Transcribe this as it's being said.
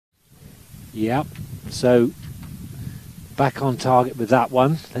Yep. So back on target with that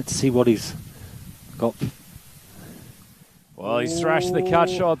one. Let's see what he's got. Well, he's thrashed the cut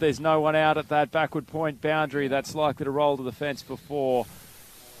shot. There's no one out at that backward point boundary. That's likely to roll to the fence before.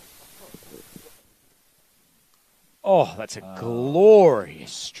 Oh, that's a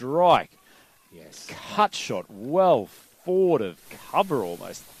glorious strike. Yes. Cut shot well forward of cover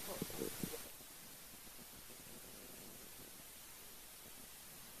almost.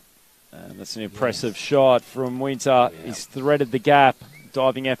 And that's an impressive shot from Winter. Yeah. He's threaded the gap.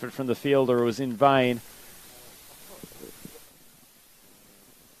 Diving effort from the fielder was in vain.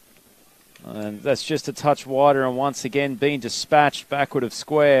 And that's just a touch wider and once again being dispatched backward of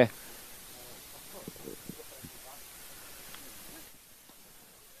square.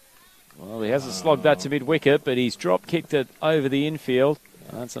 Well, he hasn't slogged that to mid-wicket, but he's drop-kicked it over the infield.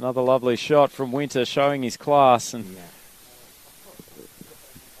 That's another lovely shot from Winter showing his class. And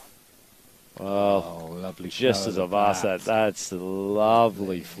well, lovely just as I've asked that, that's a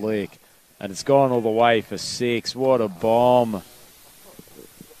lovely flick. And it's gone all the way for 6. What a bomb.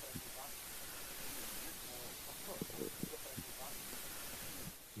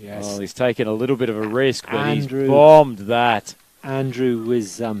 Yes. Well, he's taken a little bit of a risk, but he's bombed that. Andrew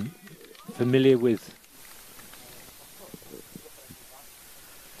was familiar with...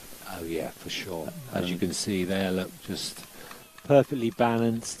 Oh, yeah, for sure. As you can see there, look, just perfectly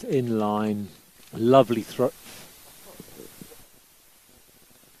balanced, in line, lovely throw.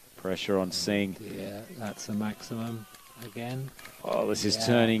 Pressure on Singh. Yeah, that's the maximum again. Oh, this is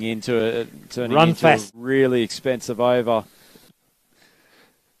turning into a really expensive over.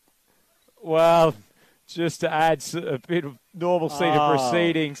 Well, just to add a bit of normalcy to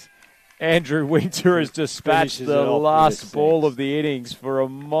proceedings, Andrew Winter has dispatched the last ball of the innings for a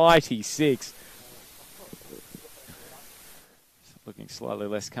mighty 6. Looking slightly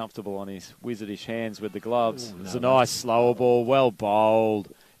less comfortable on his wizardish hands with the gloves. It's a nice slower ball, well bowled.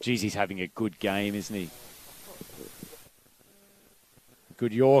 Geez, he's having a good game, isn't he?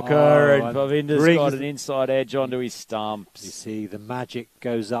 Good Yorker, and Pavinder's got an inside edge onto his stumps. You see, the magic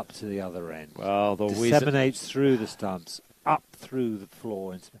goes up to the other end. Well, the disseminates through the stumps, up through the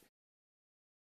floor.